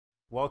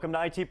Welcome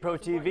to IT Pro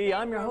TV.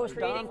 I'm your host,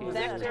 Don. Coming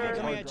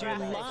at you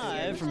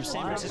live from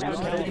San Francisco,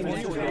 California.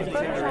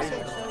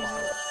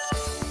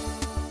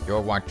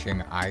 You're watching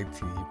IT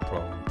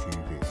Pro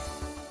TV.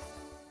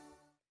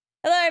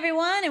 Hello,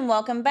 everyone, and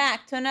welcome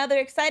back to another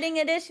exciting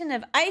edition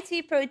of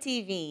IT Pro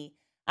TV.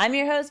 I'm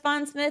your host,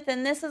 Vaughn Smith,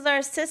 and this is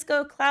our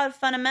Cisco Cloud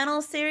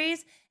Fundamentals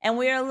series, and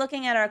we are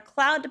looking at our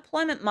cloud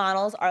deployment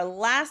models, our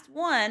last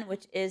one,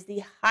 which is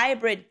the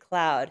hybrid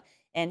cloud.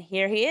 And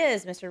here he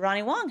is, Mr.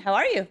 Ronnie Wong. How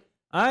are you?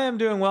 I am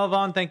doing well,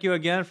 Vaughn. Thank you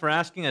again for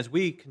asking as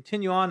we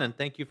continue on, and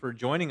thank you for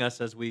joining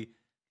us as we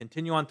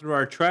continue on through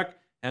our trek.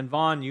 And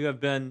Vaughn, you have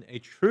been a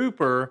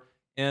trooper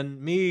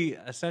in me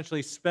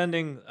essentially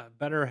spending a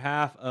better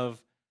half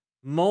of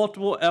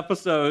multiple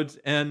episodes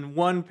in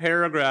one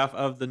paragraph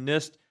of the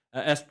NIST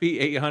SP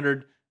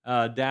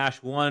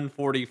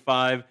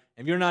 800-145.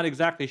 If you're not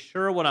exactly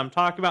sure what I'm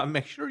talking about,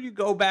 make sure you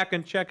go back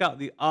and check out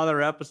the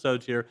other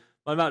episodes here.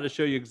 I'm about to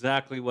show you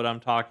exactly what I'm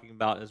talking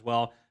about as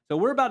well. So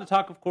we're about to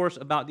talk, of course,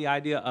 about the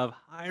idea of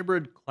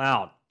hybrid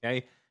cloud,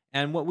 okay?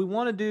 And what we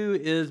want to do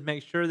is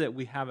make sure that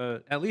we have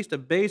at least a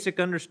basic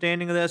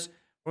understanding of this.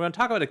 We're going to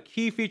talk about a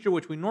key feature,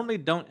 which we normally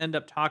don't end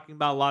up talking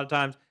about a lot of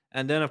times.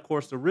 And then, of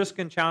course, the risk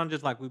and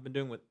challenges like we've been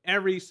doing with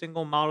every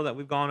single model that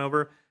we've gone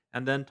over.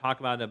 And then talk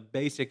about a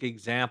basic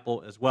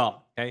example as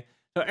well, okay?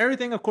 So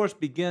everything, of course,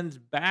 begins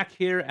back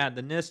here at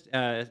the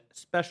NIST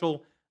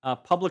special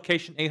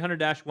publication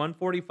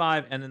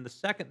 800-145. And in the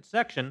second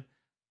section,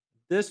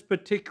 this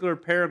particular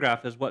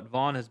paragraph is what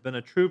Vaughn has been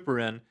a trooper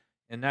in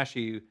and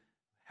actually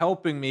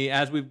helping me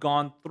as we've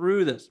gone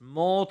through this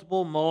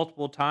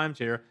multiple times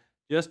here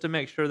just to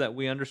make sure that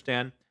we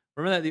understand.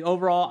 Remember that the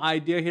overall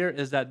idea here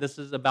is that this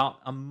is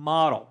about a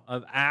model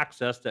of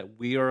access that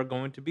we are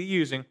going to be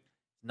using.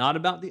 It's not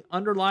about the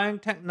underlying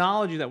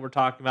technology that we're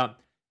talking about.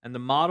 And the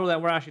model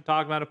that we're actually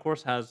talking about, of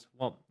course, has,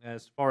 well,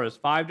 as far as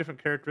 5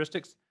 different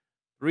characteristics,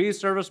 3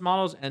 service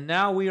models, and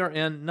now we are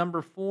in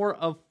number 4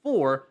 of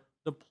 4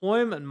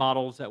 deployment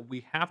models that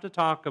we have to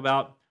talk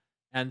about.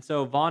 And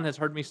so Vaughn has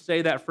heard me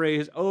say that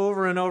phrase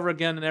over and over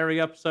again in every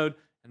episode.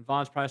 And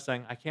Vaughn's probably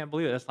saying, I can't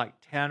believe it. That's like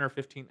 10 or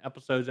 15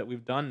 episodes that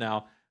we've done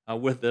now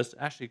with this.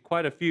 Actually,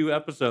 quite a few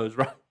episodes,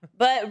 right?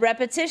 But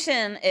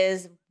repetition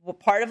is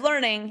part of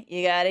learning.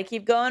 You got to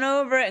keep going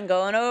over it and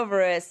going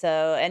over it.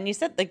 So, and you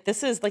said like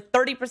this is like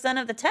 30%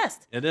 of the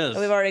test. It is.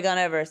 That we've already gone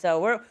over.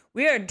 So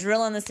we are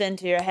drilling this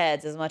into your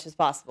heads as much as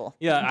possible.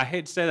 Yeah, I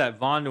hate to say that.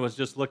 Vaughn was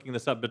just looking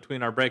this up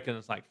between our break, and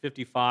it's like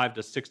 55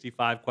 to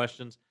 65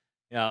 questions.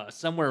 Yeah,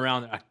 somewhere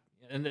around there.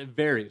 And it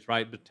varies,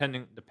 right,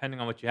 depending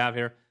on what you have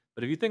here.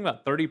 But if you think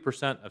about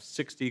 30% of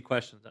 60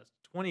 questions, that's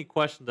 20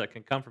 questions that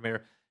can come from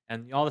here.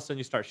 And all of a sudden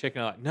you start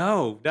shaking it like,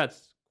 no,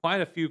 that's quite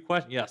a few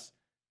questions. Yes,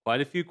 quite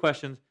a few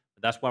questions,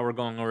 but that's why we're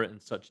going over it in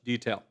such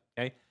detail,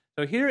 okay?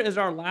 So here is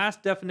our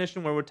last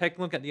definition where we're taking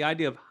a look at the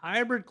idea of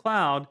hybrid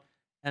cloud.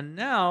 And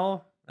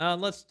now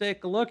let's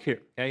take a look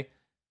here, okay?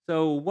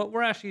 So what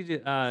we're actually taking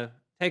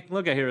a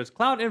look at here is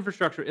cloud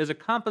infrastructure is a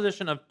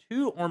composition of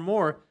 2 or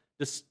more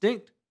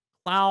distinct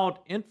cloud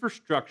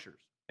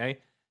infrastructures, okay?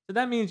 So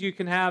that means you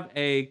can have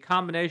a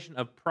combination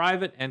of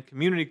private and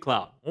community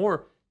cloud,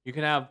 or you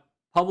can have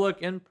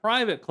public and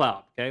private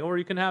cloud, okay? Or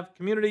you can have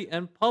community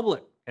and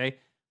public, okay?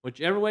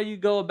 Whichever way you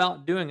go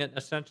about doing it,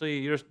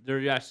 essentially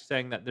they're actually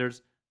saying that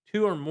there's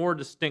 2 or more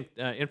distinct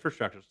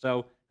infrastructures. So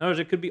in other words,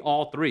 it could be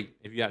all 3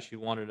 if you actually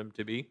wanted them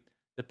to be,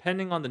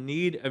 depending on the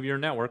need of your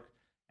network.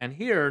 And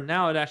here,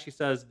 now it actually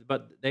says,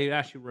 but they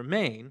actually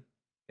remain,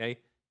 okay,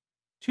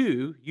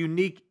 2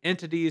 unique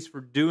entities for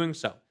doing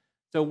so.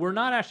 So we're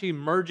not actually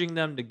merging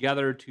them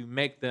together to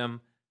make them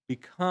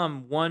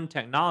become one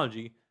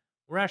technology.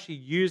 We're actually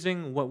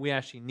using what we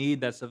actually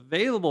need that's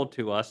available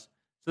to us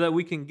so that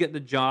we can get the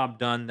job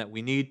done that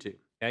we need to,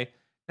 okay?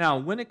 Now,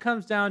 when it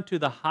comes down to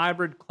the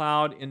hybrid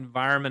cloud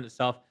environment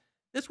itself,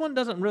 this one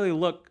doesn't really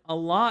look a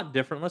lot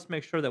different. Let's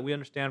make sure that we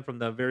understand from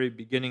the very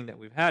beginning that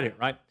we've had here,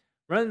 right?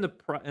 We're in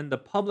the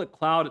public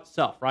cloud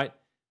itself, right?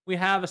 We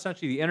have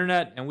essentially the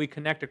internet and we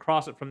connect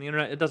across it from the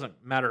internet. It doesn't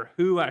matter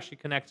who actually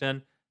connects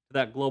in to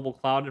that global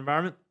cloud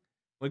environment.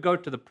 We go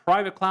to the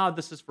private cloud.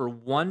 This is for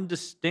one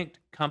distinct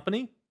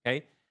company,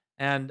 okay?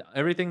 And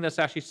everything that's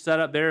actually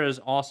set up there is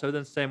also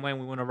the same way. And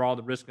we went over all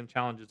the risks and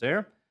challenges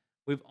there.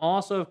 We've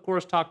also, of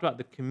course, talked about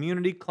the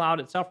community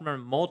cloud itself.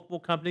 Remember, multiple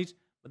companies,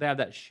 but they have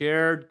that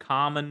shared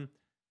common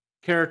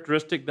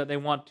characteristic that they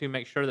want to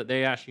make sure that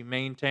they actually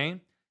maintain.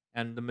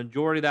 And the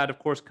majority of that, of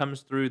course, comes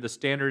through the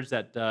standards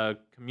that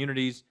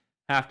communities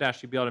have to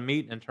actually be able to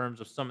meet in terms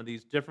of some of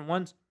these different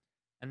ones.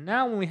 And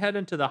now when we head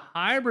into the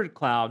hybrid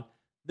cloud,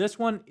 this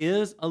one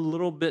is a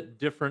little bit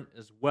different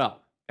as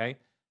well, okay?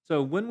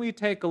 So when we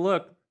take a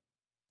look,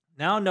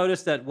 now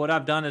notice that what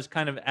I've done is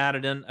kind of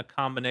added in a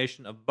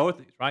combination of both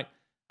of these, right?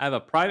 I have a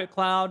private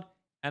cloud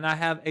and I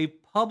have a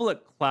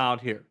public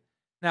cloud here.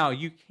 Now,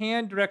 you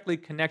can directly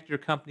connect your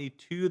company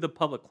to the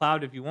public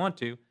cloud if you want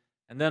to,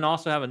 and then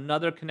also have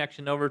another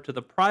connection over to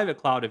the private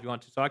cloud if you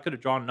want to. So I could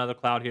have drawn another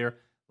cloud here,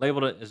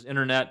 labeled it as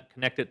internet,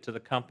 connect it to the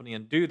company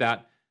and do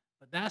that.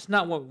 But But that's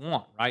not what we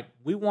want, right?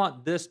 We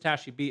want this to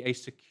actually be a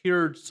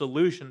secured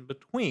solution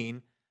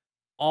between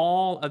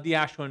all of the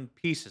actual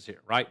pieces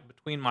here, right?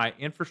 Between my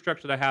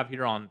infrastructure that I have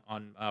here on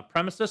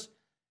premises,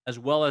 as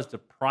well as the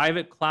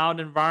private cloud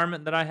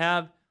environment that I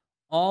have,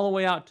 all the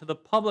way out to the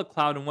public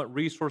cloud and what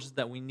resources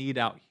that we need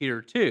out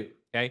here too,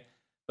 okay?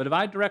 But if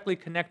I directly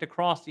connect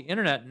across the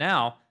internet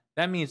now,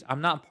 that means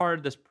I'm not part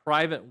of this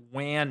private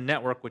WAN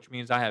network, which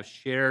means I have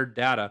shared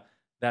data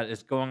that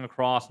is going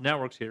across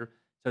networks here.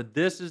 So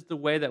this is the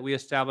way that we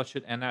establish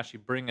it and actually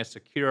bring a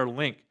secure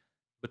link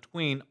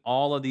between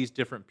all of these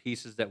different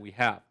pieces that we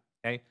have,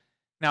 okay?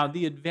 Now,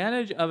 the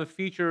advantage of a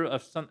feature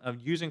of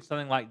using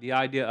something like the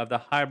idea of the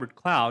hybrid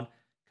cloud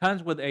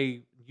comes with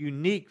a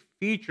unique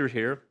feature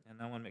here,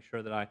 and I want to make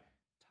sure that I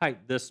type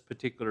this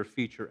particular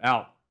feature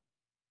out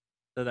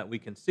so that we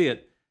can see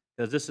it,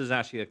 because this is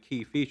actually a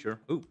key feature.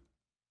 Ooh,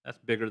 that's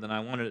bigger than I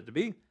wanted it to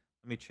be.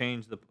 Let me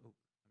change do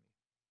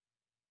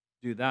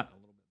that a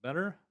little bit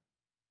better.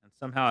 And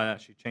somehow I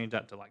actually changed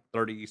that to like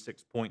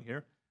 36 point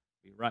here.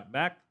 Be right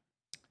back.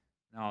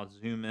 Now I'll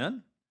zoom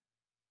in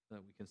so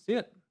that we can see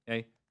it.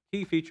 Okay,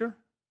 key feature.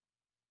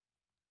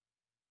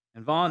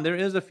 And Vaughn, there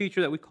is a feature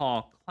that we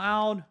call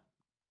cloud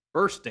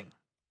bursting,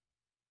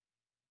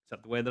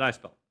 except the way that I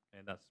spell it.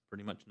 Okay, that's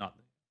pretty much not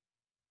the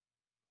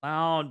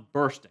cloud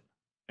bursting.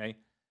 Okay,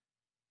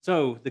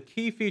 so the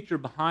key feature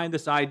behind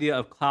this idea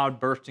of cloud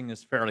bursting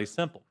is fairly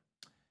simple.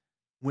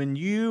 When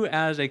you,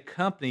 as a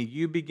company,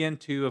 you begin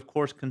to, of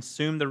course,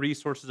 consume the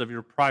resources of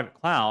your private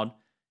cloud,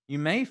 you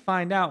may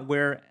find out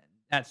where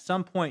at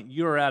some point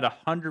you're at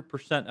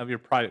 100% of your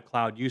private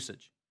cloud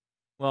usage.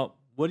 Well,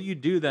 what do you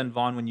do then,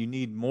 Vaughn, when you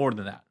need more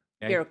than that?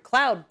 Okay? Your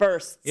cloud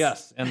bursts.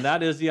 Yes, and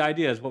that is the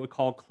idea, is what we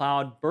call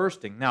cloud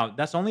bursting. Now,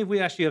 that's only if we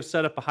actually have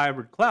set up a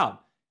hybrid cloud.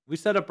 We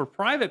set up a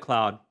private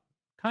cloud,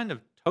 kind of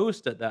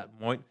toast at that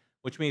point,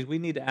 which means we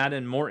need to add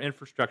in more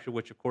infrastructure,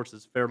 which of course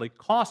is fairly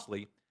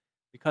costly,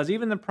 because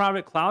even the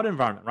private cloud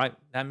environment, right,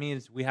 that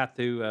means we have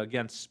to,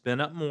 again,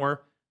 spin up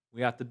more,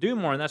 we have to do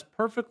more, and that's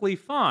perfectly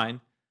fine.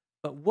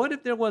 But what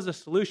if there was a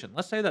solution?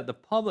 Let's say that the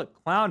public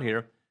cloud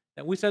here,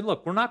 that we said,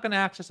 look, we're not going to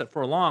access it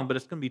for long, but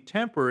it's going to be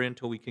temporary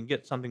until we can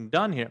get something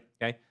done here,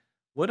 okay?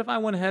 What if I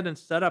went ahead and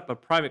set up a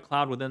private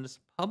cloud within this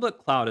public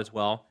cloud as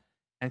well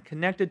and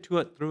connected to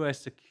it through a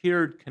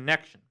secured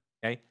connection,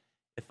 okay?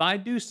 If I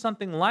do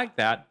something like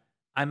that,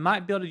 I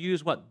might be able to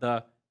use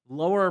the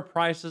lower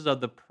prices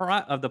of the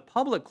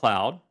public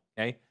cloud,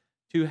 okay,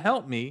 to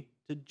help me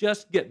to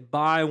just get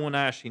by when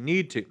I actually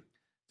need to.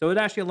 So it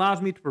actually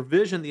allows me to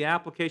provision the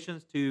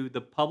applications to the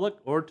public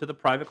or to the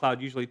private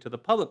cloud, usually to the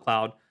public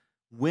cloud,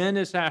 when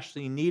it's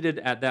actually needed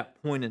at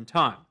that point in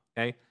time,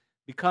 okay?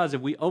 Because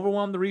if we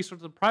overwhelm the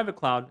resources of the private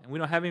cloud and we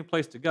don't have any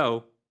place to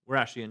go, we're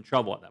actually in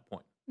trouble at that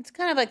point. It's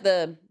kind of like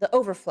the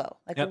overflow,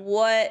 like Yep.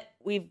 what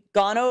we've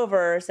gone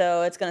over,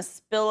 so it's going to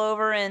spill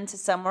over into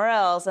somewhere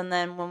else, and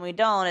then when we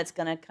don't, it's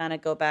going to kind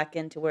of go back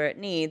into where it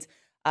needs,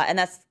 and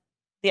that's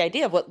the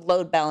idea of what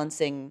load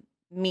balancing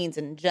means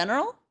in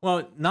general.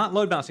 Well, not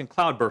load balancing,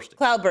 cloud bursting.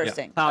 Cloud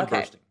bursting. Yeah, cloud Okay.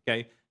 bursting,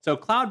 okay? So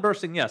cloud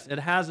bursting, yes, it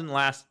has an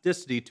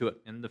elasticity to it,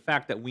 and the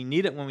fact that we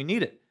need it when we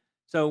need it.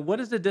 So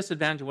what is the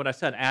disadvantage of what I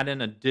said? Add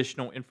in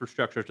additional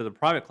infrastructure to the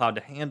private cloud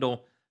to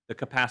handle the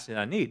capacity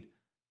that I need.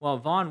 Well,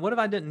 Vaughn, what if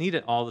I didn't need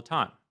it all the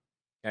time?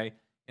 Okay.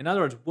 In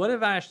other words, what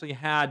if I actually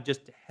had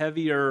just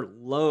heavier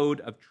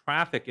load of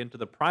traffic into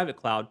the private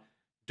cloud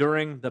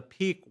during the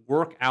peak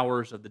work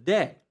hours of the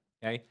day?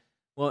 Okay.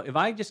 Well, if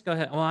I just go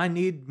ahead, well, I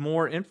need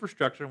more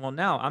infrastructure. Well,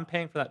 now I'm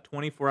paying for that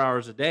 24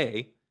 hours a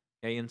day,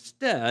 okay,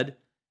 instead,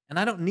 and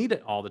I don't need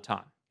it all the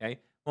time. Okay.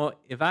 Well,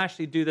 if I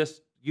actually do this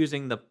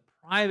using the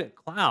private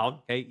cloud,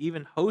 okay,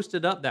 even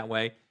hosted up that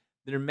way,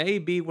 there may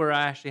be where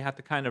I actually have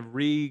to kind of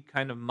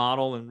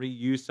model and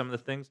reuse some of the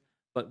things.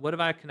 But what if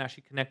I can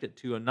actually connect it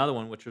to another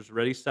one, which is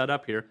already set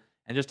up here,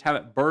 and just have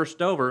it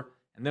burst over,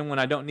 and then when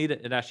I don't need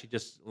it, it actually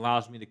just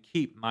allows me to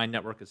keep my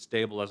network as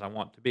stable as I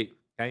want to be,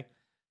 okay?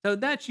 So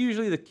that's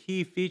usually the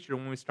key feature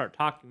when we start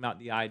talking about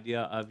the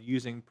idea of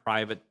using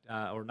hybrid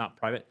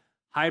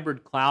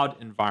cloud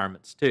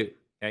environments too,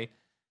 okay?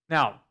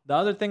 Now, the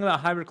other thing about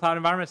hybrid cloud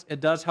environments,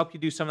 it does help you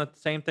do some of the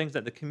same things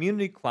that the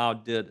community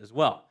cloud did as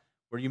well,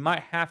 where you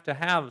might have to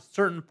have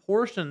certain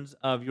portions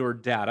of your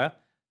data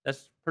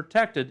that's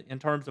protected in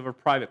terms of a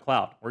private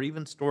cloud or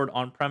even stored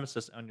on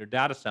premises on your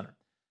data center.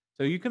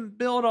 So you can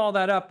build all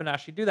that up and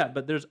actually do that,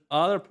 but there's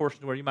other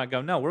portions where you might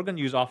go, no, we're going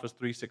to use Office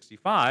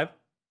 365,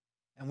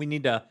 and we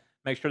need to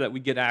make sure that we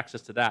get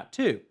access to that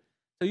too.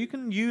 So you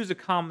can use a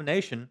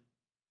combination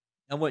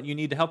of what you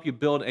need to help you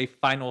build a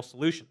final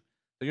solution.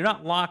 So you're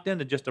not locked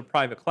into just a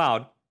private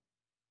cloud.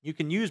 You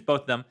can use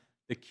both of them.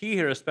 The key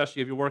here,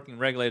 especially if you're working in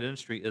regulated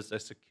industry, is a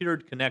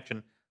secured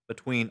connection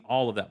between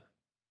all of them.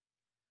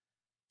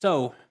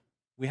 So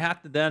we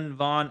have to then,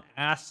 Vaughn,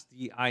 ask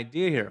the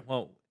idea here.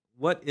 Well,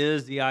 what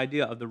is the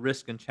idea of the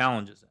risk and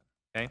challenges?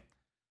 Okay.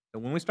 So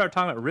when we start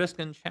talking about risk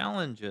and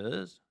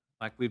challenges,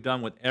 like we've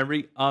done with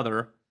every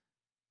other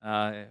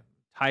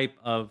type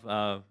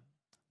of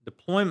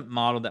deployment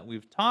model that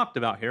we've talked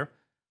about here,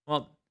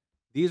 well,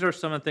 these are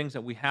some of the things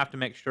that we have to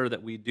make sure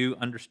that we do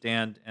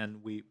understand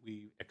and we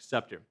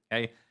accept here.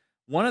 Okay.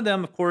 One of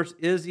them, of course,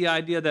 is the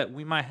idea that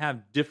we might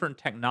have different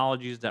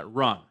technologies that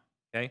run.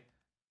 Okay.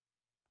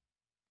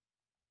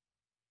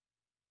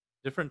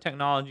 Different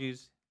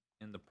technologies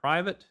in the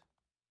private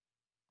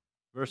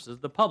versus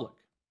the public.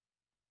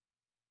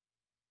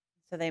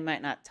 So they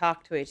might not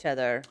talk to each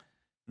other.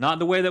 Not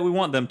the way that we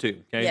want them to.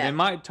 Okay. Yeah. They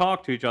might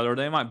talk to each other, or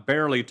they might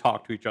barely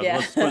talk to each other. Yeah.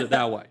 Let's put it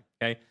that way.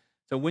 Okay.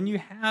 So when you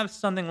have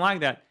something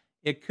like that,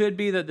 it could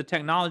be that the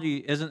technology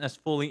isn't as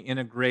fully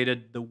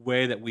integrated the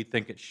way that we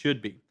think it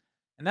should be.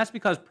 And that's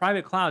because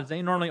private clouds,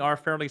 they normally are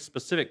fairly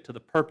specific to the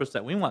purpose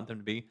that we want them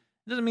to be.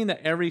 It doesn't mean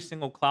that every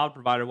single cloud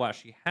provider will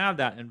actually have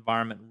that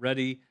environment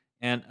ready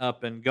and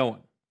up and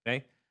going.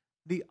 Okay.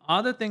 The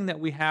other thing that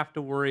we have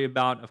to worry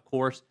about, of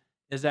course,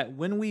 is that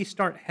when we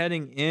start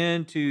heading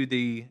into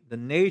the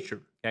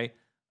nature, okay,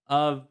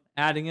 of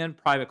adding in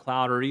private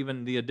cloud or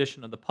even the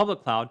addition of the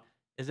public cloud,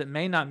 is it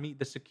may not meet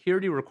the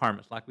security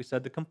requirements, like we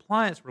said, the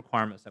compliance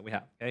requirements that we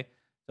have. Okay,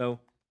 so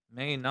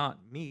may not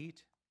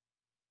meet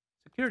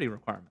security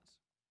requirements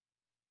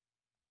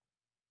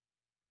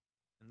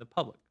in the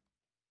public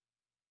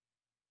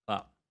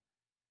cloud.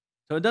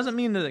 So it doesn't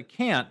mean that it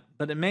can't,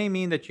 but it may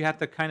mean that you have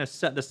to kind of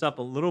set this up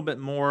a little bit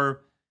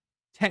more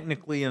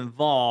technically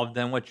involved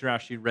than what you're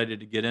actually ready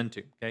to get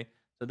into. Okay,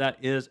 so that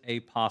is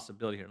a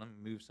possibility here. Let me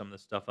move some of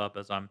this stuff up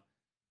as I'm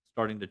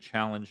starting to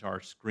challenge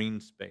our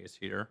screen space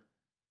here.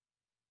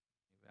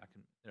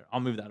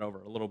 I'll move that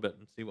over a little bit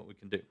and see what we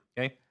can do.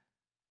 Okay.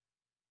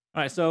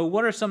 All right. So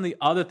what are some of the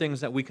other things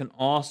that we can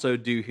also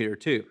do here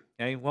too?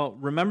 Okay. Well,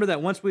 remember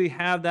that once we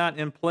have that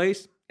in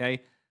place,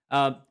 okay,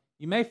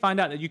 you may find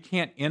out that you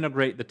can't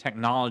integrate the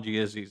technology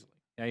as easily.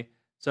 Okay.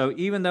 So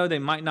even though they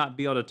might not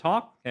be able to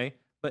talk, okay,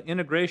 but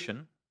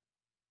integration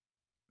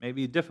may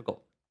be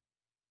difficult.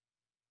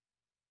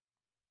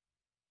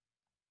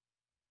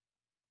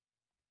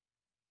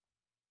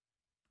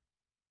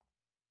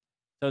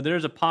 So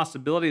there's a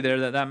possibility there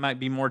that that might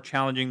be more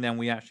challenging than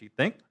we actually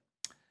think.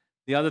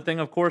 The other thing,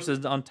 of course,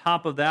 is on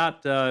top of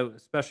that,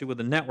 especially with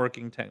the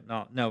networking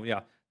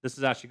this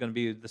is actually going to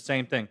be the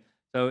same thing.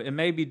 So it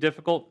may be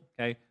difficult,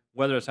 okay,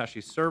 whether it's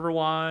actually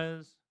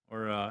server-wise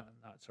or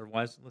not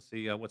server-wise. Let's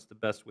see what's the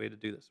best way to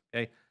do this,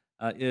 okay,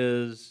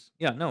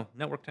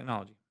 network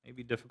technology may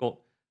be difficult,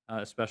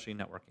 especially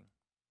networking.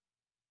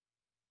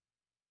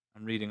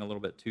 I'm reading a little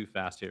bit too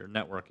fast here,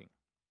 networking.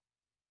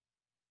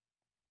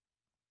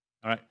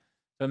 All right.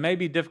 So it may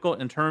be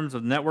difficult in terms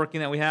of networking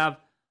that we have.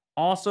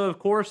 Also, of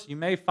course, you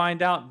may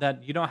find out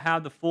that you don't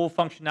have the full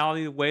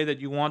functionality the way that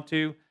you want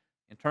to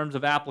in terms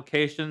of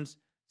applications.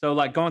 So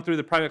like going through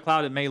the private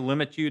cloud, it may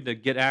limit you to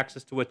get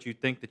access to what you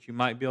think that you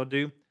might be able to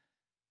do.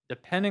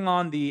 Depending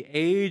on the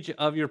age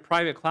of your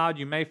private cloud,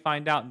 you may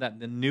find out that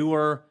the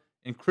newer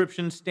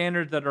encryption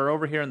standards that are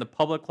over here in the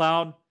public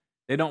cloud,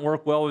 they don't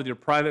work well with your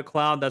private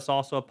cloud. That's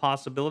also a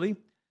possibility.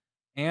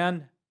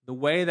 And the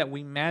way that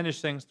we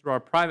manage things through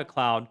our private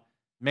cloud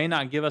may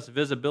not give us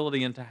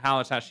visibility into how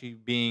it's actually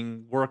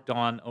being worked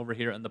on over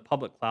here in the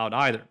public cloud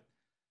either.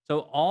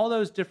 So all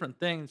those different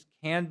things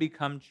can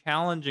become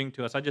challenging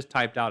to us. I just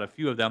typed out a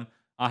few of them.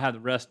 I'll have the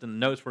rest in the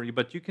notes for you.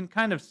 But you can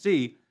kind of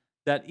see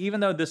that even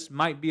though this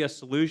might be a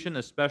solution,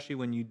 especially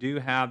when you do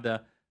have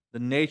the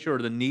nature or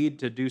the need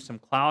to do some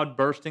cloud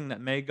bursting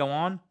that may go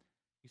on,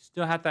 you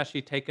still have to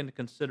actually take into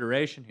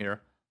consideration here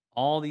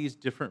all these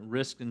different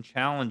risks and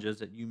challenges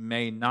that you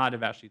may not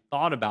have actually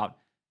thought about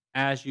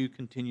as you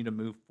continue to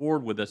move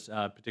forward with this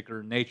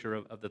particular nature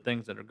of the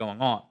things that are going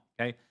on,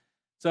 okay?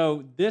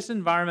 So this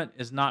environment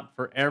is not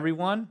for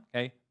everyone,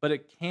 okay? But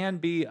it can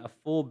be a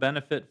full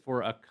benefit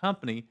for a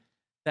company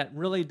that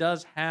really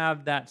does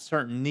have that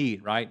certain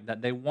need, right?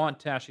 That they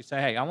want to actually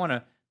say, hey, I want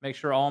to make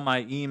sure all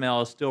my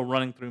email is still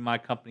running through my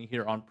company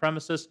here on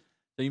premises.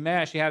 So you may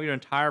actually have your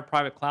entire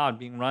private cloud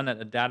being run at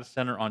a data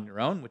center on your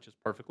own, which is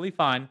perfectly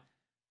fine.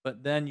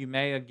 But then you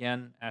may,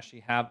 again,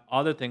 actually have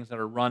other things that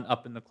are run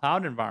up in the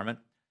cloud environment.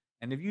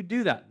 And if you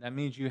do that, that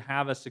means you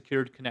have a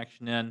secured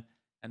connection in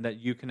and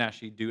that you can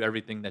actually do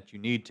everything that you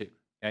need to,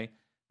 okay?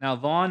 Now,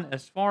 Vaughn,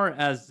 as far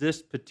as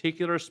this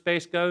particular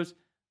space goes,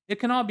 it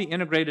can all be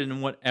integrated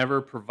in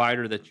whatever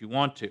provider that you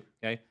want to,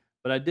 okay?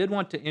 But I did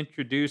want to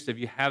introduce, if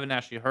you haven't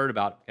actually heard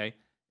about it, okay,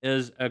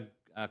 is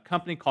a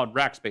company called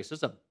Rackspace.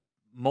 It's a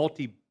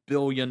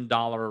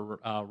multi-billion-dollar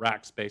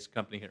Rackspace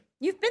company here.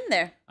 You've been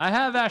there. I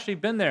have actually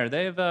been there.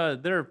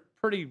 They're a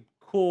pretty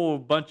cool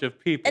bunch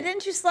of people. And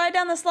didn't you slide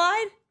down the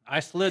slide? I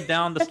slid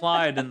down the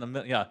slide in the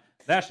middle. Yeah,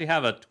 they actually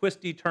have a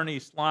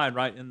twisty-turny slide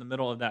right in the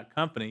middle of that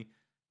company.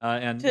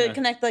 To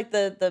connect like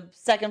the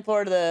second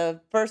floor to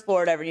the first floor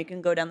or whatever, and you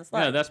can go down the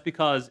slide. Yeah, that's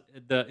because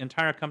the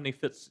entire company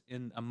fits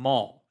in a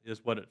mall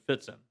is what it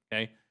fits in,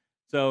 okay?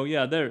 So,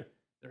 yeah, they're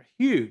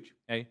huge,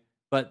 okay?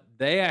 But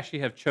they actually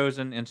have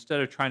chosen, instead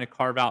of trying to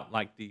carve out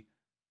like the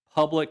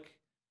public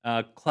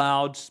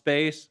cloud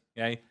space,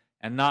 okay,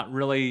 and not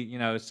really,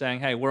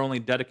 saying, hey, we're only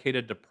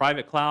dedicated to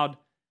private cloud,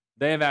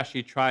 they have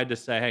actually tried to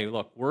say, hey,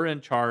 look, we're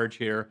in charge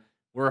here.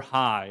 We're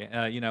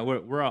high.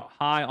 We're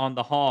high on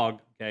the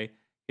hog, okay,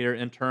 here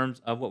in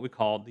terms of what we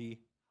call the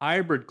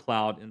hybrid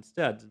cloud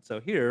instead. And so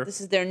here,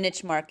 This is their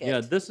niche market.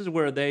 yeah, this is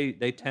where they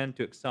tend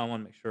to excel. I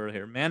want to make sure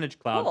here. Managed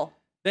cloud, Cool.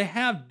 they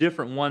have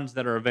different ones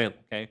that are available.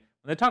 Okay,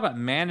 when they talk about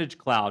managed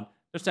cloud,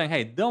 they're saying,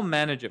 hey, they'll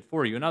manage it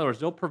for you. In other words,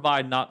 they'll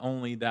provide not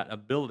only that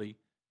ability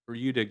for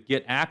you to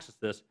get access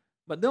to this,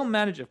 but they'll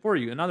manage it for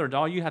you. In other words,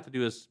 all you have to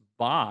do is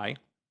buy.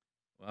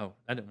 Oh,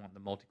 I didn't want the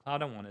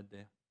multi-cloud. I wanted the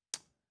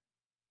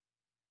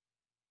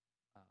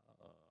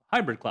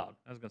hybrid cloud.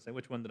 I was going to say,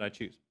 which one did I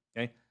choose?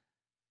 Okay.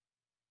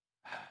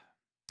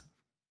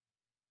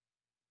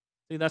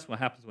 See, that's what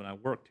happens when I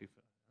work too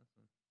fast.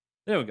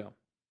 There we go.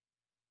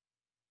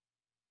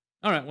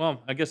 All right,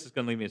 well, I guess it's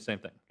going to leave me the same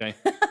thing, okay?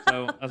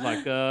 So I was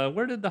like,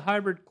 where did the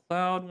hybrid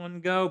cloud one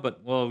go?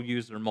 But we'll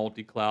use their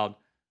multi-cloud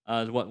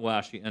is what will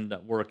actually end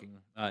up working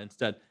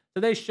instead. So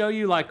they show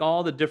you like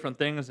all the different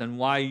things and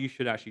why you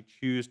should actually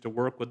choose to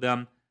work with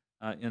them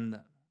in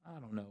the, I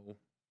don't know.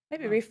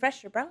 Maybe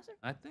refresh your browser.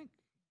 I think,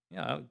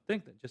 yeah, I would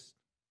think that just,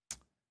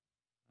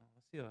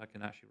 let's see if I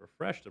can actually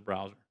refresh the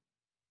browser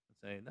and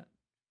say that.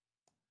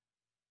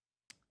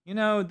 You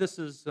know, this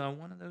is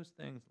one of those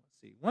things.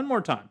 Let's see. One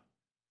more time.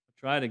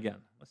 Try it again.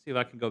 Let's see if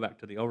I can go back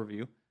to the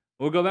overview.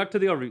 We'll go back to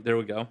the overview. There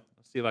we go.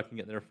 Let's see if I can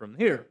get there from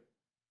here.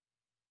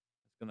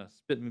 It's going to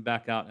spit me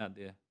back out at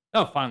the...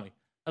 Oh, finally.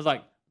 I was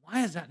like,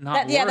 why is that not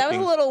working? Yeah, that was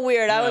a little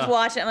weird. I was Yeah.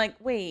 watching. I'm like,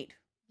 wait,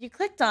 you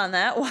clicked on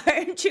that. Why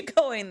aren't you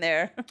going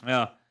there?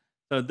 Yeah.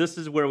 So this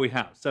is where we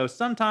have. So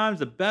sometimes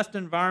the best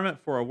environment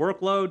for a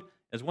workload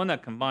is one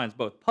that combines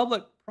both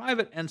public,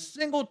 private, and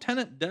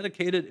single-tenant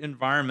dedicated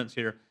environments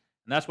here.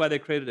 And that's why they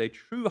created a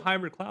true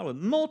hybrid cloud with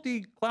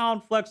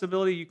multi-cloud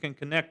flexibility. You can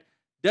connect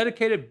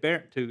dedicated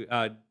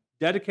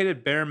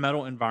bare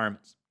metal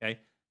environments, okay,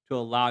 to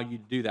allow you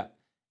to do that.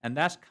 And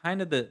that's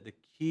kind of the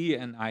key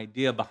and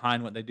idea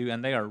behind what they do.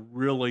 And they are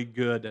really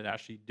good at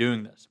actually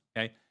doing this,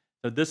 okay?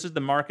 So this is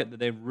the market that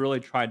they've really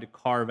tried to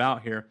carve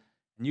out here.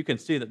 And you can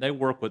see that they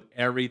work with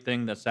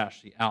everything that's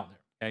actually out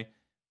there, okay?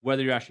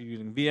 Whether you're actually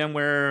using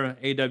VMware,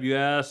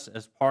 AWS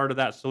as part of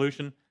that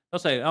solution, they'll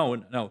say, oh,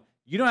 no,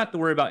 you don't have to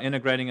worry about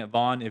integrating it,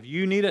 Vaughn. If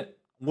you need it,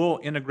 we'll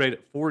integrate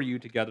it for you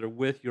together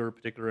with your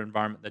particular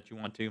environment that you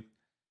want to,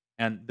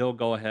 and they'll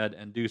go ahead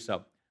and do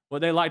so. What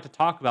they like to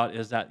talk about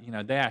is that, you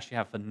know, they actually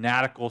have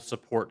fanatical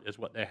support is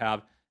what they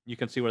have. You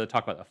can see where they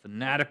talk about a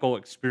fanatical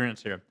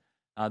experience here.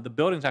 The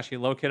building's actually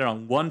located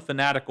on One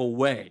Fanatical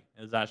Way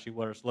is actually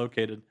where it's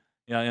located.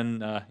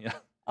 Yeah,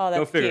 Oh, that's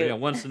go figure. cute.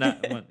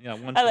 Yeah,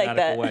 one I like fanatical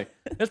that. way.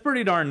 It's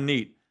pretty darn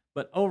neat.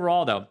 But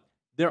overall, though,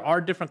 there are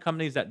different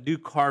companies that do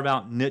carve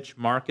out niche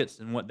markets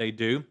in what they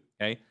do.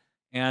 Okay,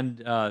 and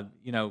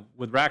you know,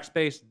 with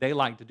Rackspace, they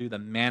like to do the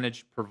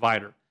managed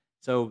provider.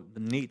 So the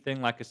neat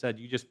thing, like I said,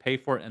 you just pay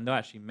for it, and they'll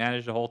actually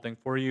manage the whole thing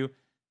for you.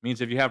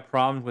 Means if you have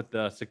problems with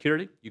the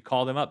security, you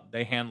call them up,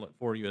 they handle it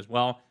for you as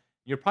well.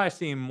 You're probably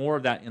seeing more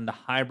of that in the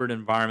hybrid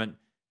environment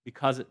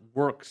because it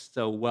works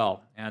so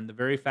well. And the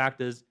very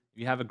fact is, if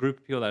you have a group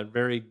of people that are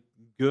very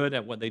good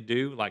at what they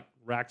do, like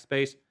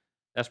Rackspace,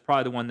 that's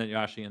probably the one that you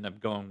actually end up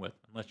going with,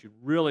 unless you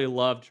really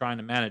love trying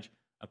to manage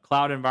a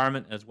cloud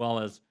environment as well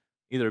as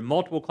either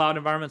multiple cloud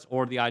environments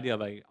or the idea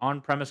of a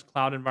on-premise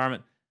cloud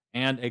environment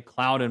and a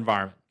cloud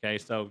environment. Okay,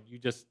 so you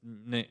just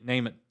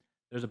name it.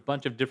 There's a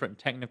bunch of different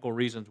technical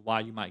reasons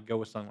why you might go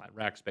with something like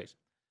Rackspace.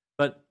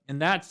 But in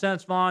that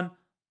sense, Vaughn,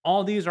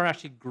 all these are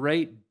actually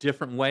great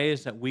different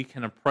ways that we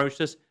can approach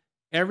this.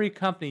 Every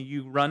company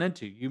you run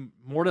into, you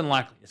more than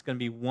likely, it's going to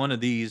be one of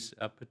these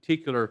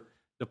particular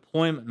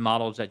deployment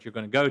models that you're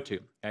going to go to.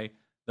 Okay,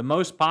 the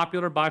most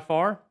popular by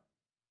far,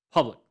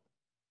 public.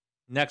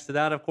 Next to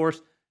that, of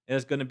course,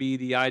 is going to be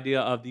the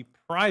idea of the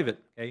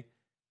private. Okay,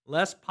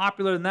 less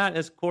popular than that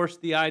is, of course,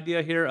 the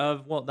idea here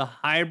of, well, the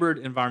hybrid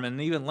environment,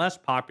 and even less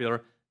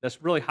popular,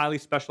 that's really highly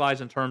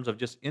specialized in terms of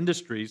just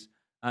industries,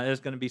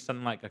 is going to be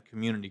something like a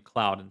community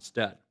cloud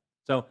instead.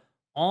 So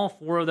all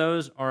four of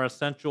those are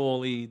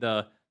essentially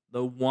the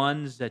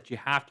ones that you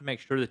have to make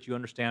sure that you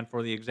understand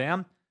for the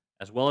exam,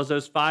 as well as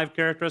those 5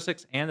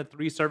 characteristics and the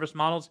 3 service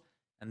models,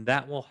 and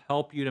that will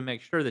help you to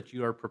make sure that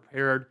you are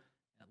prepared,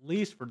 at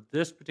least for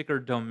this particular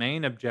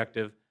domain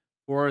objective,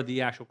 for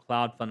the actual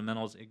cloud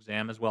fundamentals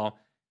exam as well.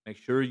 Make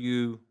sure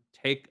you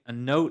take a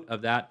note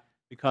of that,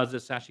 because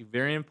it's actually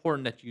very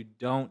important that you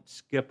don't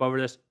skip over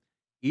this.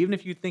 Even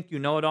if you think you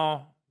know it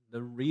all,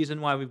 the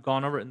reason why we've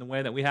gone over it in the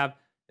way that we have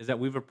is that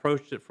we've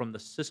approached it from the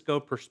Cisco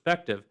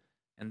perspective,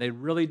 and they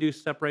really do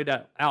separate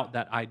out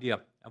that idea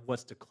of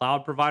what's the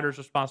cloud provider's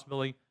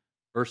responsibility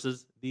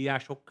versus the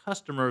actual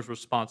customer's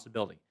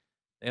responsibility.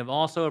 They have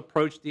also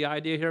approached the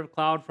idea here of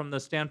cloud from the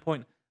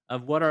standpoint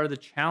of what are the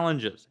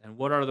challenges and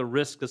what are the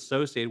risks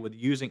associated with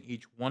using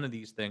each one of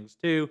these things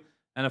too,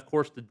 and of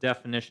course the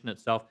definition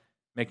itself,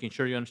 making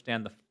sure you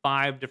understand the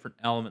 5 different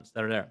elements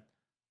that are there.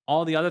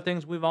 All the other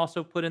things we've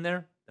also put in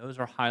there, those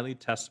are highly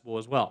testable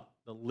as well.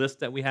 The list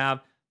that we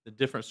have, the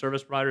different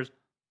service providers,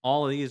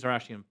 all of these are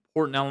actually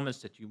important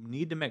elements that you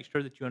need to make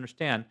sure that you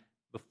understand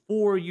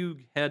before you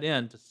head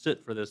in to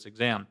sit for this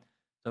exam.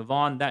 So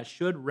Vaughn, that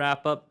should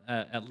wrap up,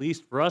 at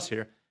least for us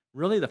here,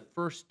 really the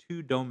first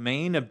 2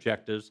 domain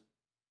objectives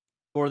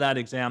for that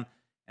exam.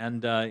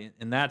 And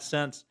in that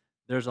sense,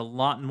 there's a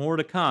lot more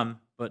to come.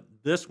 But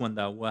this one,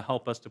 though, will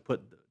help us to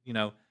put,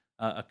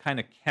 a kind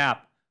of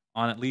cap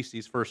on at least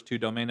these first 2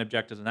 domain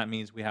objectives. And that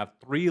means we have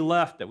 3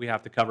 left that we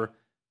have to cover.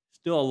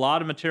 Still a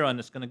lot of material, and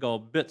it's going to go a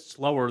bit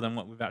slower than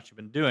what we've actually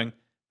been doing,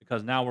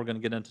 because now we're going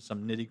to get into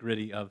some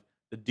nitty-gritty of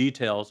the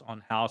details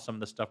on how some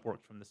of this stuff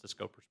works from the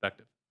Cisco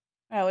perspective.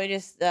 All right, we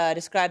just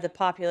described the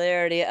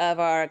popularity of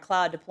our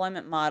cloud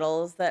deployment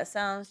models. That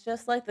sounds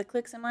just like the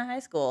cliques in my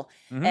high school.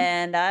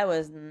 And I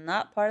was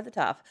not part of the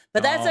top.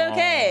 But that's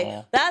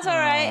okay. That's all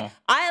right.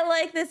 I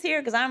like this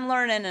here because I'm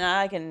learning and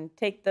I can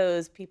take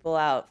those people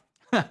out.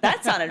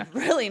 That sounded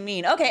really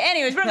mean. Okay,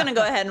 anyways, we're going to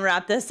go ahead and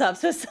wrap this up.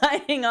 So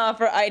signing off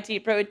for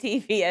IT Pro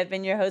TV, I've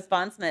been your host,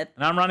 Vaughn Smith.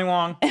 And I'm Ronnie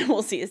Wong. And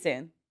we'll see you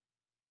soon.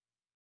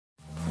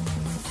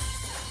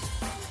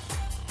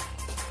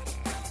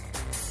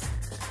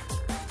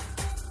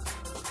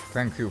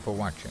 Thank you for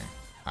watching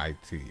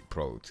IT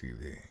Pro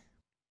TV.